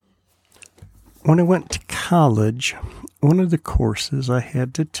When I went to college, one of the courses I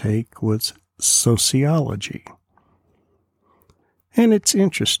had to take was sociology. And it's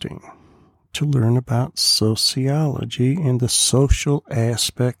interesting to learn about sociology and the social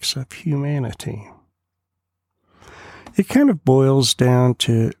aspects of humanity. It kind of boils down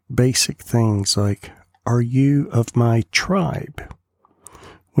to basic things like, are you of my tribe?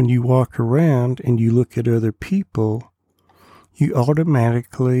 When you walk around and you look at other people, you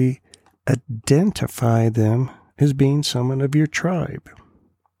automatically identify them as being someone of your tribe.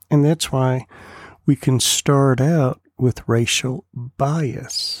 And that's why we can start out with racial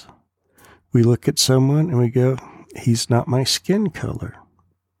bias. We look at someone and we go, he's not my skin color.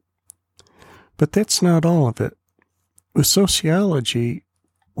 But that's not all of it. With sociology,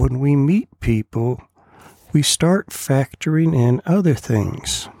 when we meet people, we start factoring in other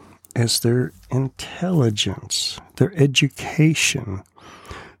things as their intelligence, their education,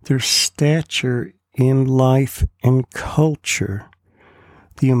 their stature in life and culture,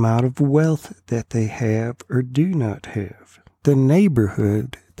 the amount of wealth that they have or do not have, the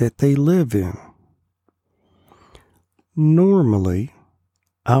neighborhood that they live in. Normally,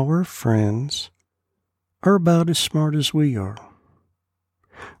 our friends are about as smart as we are.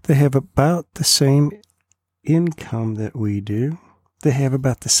 They have about the same income that we do. They have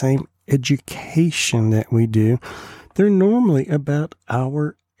about the same education that we do. They're normally about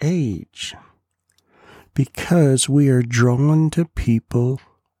our age because we are drawn to people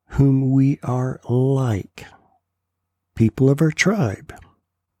whom we are like, people of our tribe.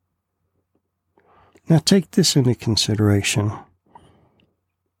 Now take this into consideration.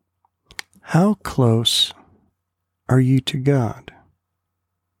 How close are you to God?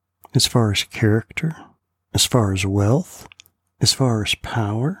 As far as character, as far as wealth, as far as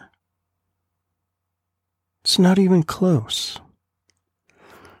power? It's not even close.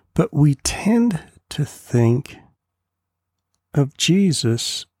 But we tend to think of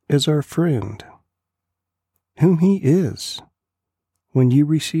Jesus as our friend, whom he is. When you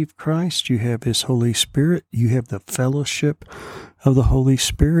receive Christ, you have his Holy Spirit, you have the fellowship of the Holy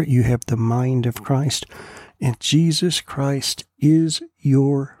Spirit, you have the mind of Christ, and Jesus Christ is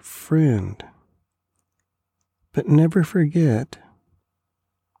your friend. But never forget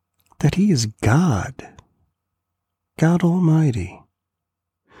that he is God, God Almighty,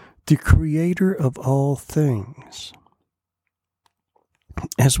 the creator of all things.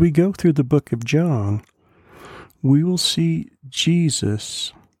 As we go through the book of John, we will see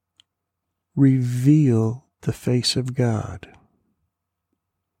Jesus reveal the face of God.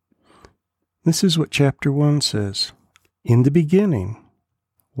 This is what chapter 1 says. In the beginning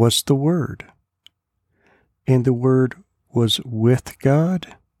was the Word, and the Word was with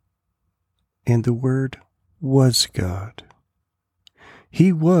God, and the Word was God.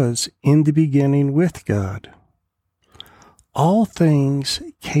 He was in the beginning with God. All things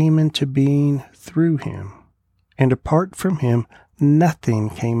came into being through him, and apart from him, nothing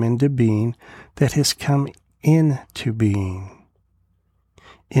came into being that has come into being.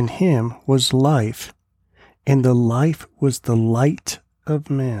 In him was life, and the life was the light of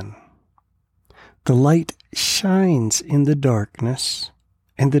men. The light shines in the darkness,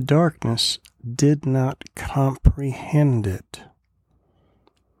 and the darkness did not comprehend it.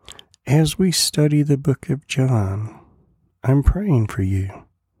 As we study the book of John, I'm praying for you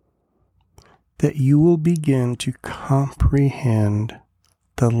that you will begin to comprehend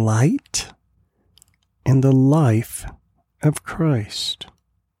the light and the life of Christ.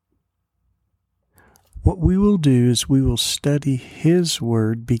 What we will do is we will study his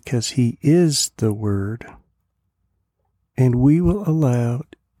word because he is the word, and we will allow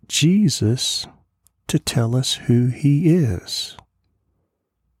Jesus to tell us who he is.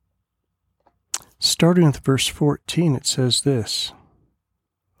 Starting with verse 14, it says this,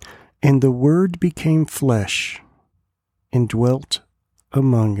 "And the Word became flesh and dwelt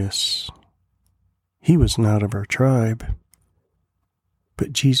among us." He was not of our tribe,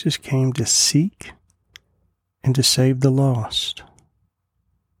 but Jesus came to seek and to save the lost.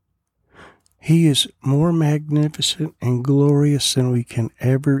 He is more magnificent and glorious than we can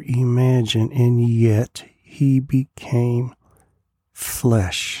ever imagine, and yet he became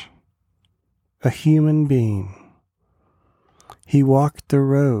flesh, a human being. He walked the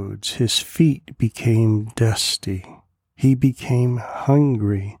roads, his feet became dusty, he became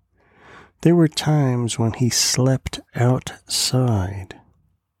hungry. There were times when he slept outside.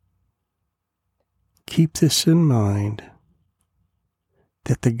 Keep this in mind,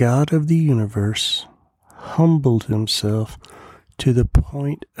 that the God of the universe humbled himself to the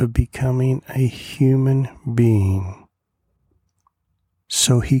point of becoming a human being.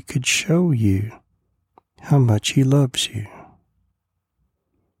 so he could show you how much he loves you.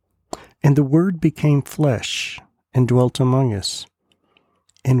 And the Word became flesh and dwelt among us,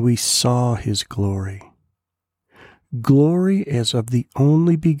 and we saw his glory. Glory as of the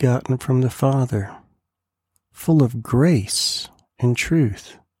only begotten from the Father, full of grace and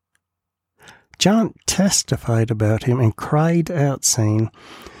truth. John testified about him and cried out, saying,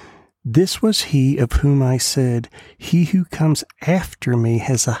 "This was he of whom I said, he who comes after me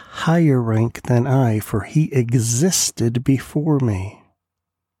has a higher rank than I, for he existed before me."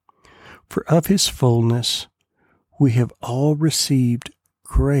 For of his fullness we have all received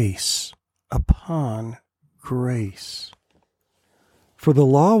grace upon grace. For the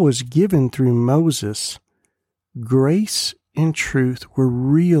law was given through Moses, grace and truth were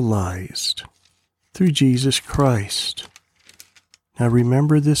realized through Jesus Christ. Now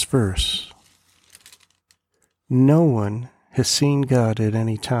remember this verse. No one has seen God at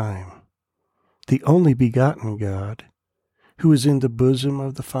any time. The only begotten God, who is in the bosom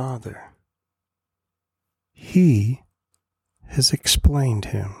of the Father. He has explained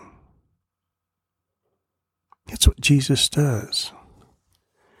him. That's what Jesus does.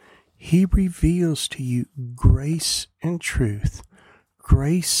 He reveals to you grace and truth,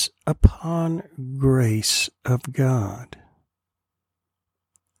 grace upon grace of God.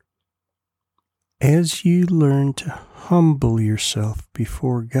 As you learn to humble yourself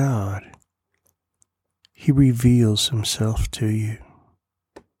before God, he reveals himself to you.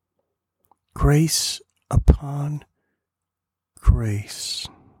 Grace upon grace.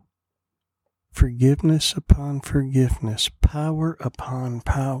 Forgiveness upon forgiveness. Power upon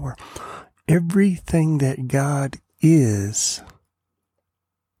power. Everything that God is,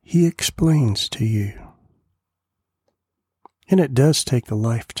 he explains to you. And it does take a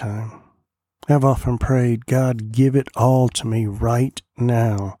lifetime. I've often prayed, God, give it all to me right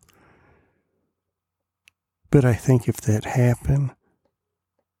now. But I think if that happened,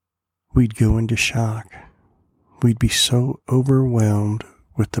 we'd go into shock. We'd be so overwhelmed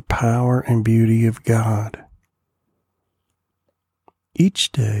with the power and beauty of God.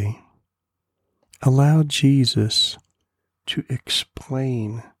 Each day, allow Jesus to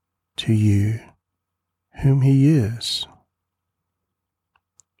explain to you whom he is.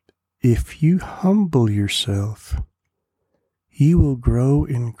 If you humble yourself, you will grow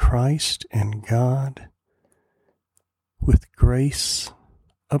in Christ and God with grace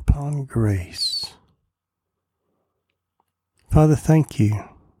upon grace. Father, thank you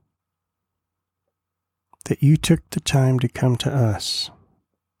that you took the time to come to us,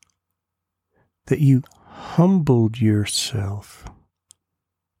 that you humbled yourself,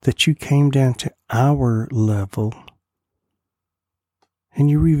 that you came down to our level, and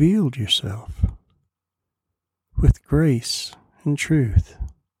you revealed yourself with grace and truth.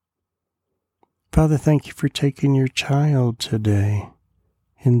 Father, thank you for taking your child today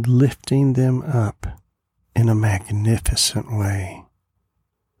and lifting them up in a magnificent way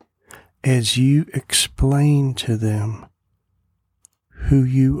as you explain to them who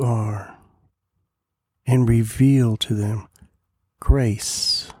you are and reveal to them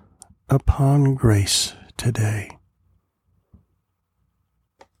grace upon grace today.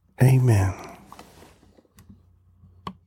 Amen.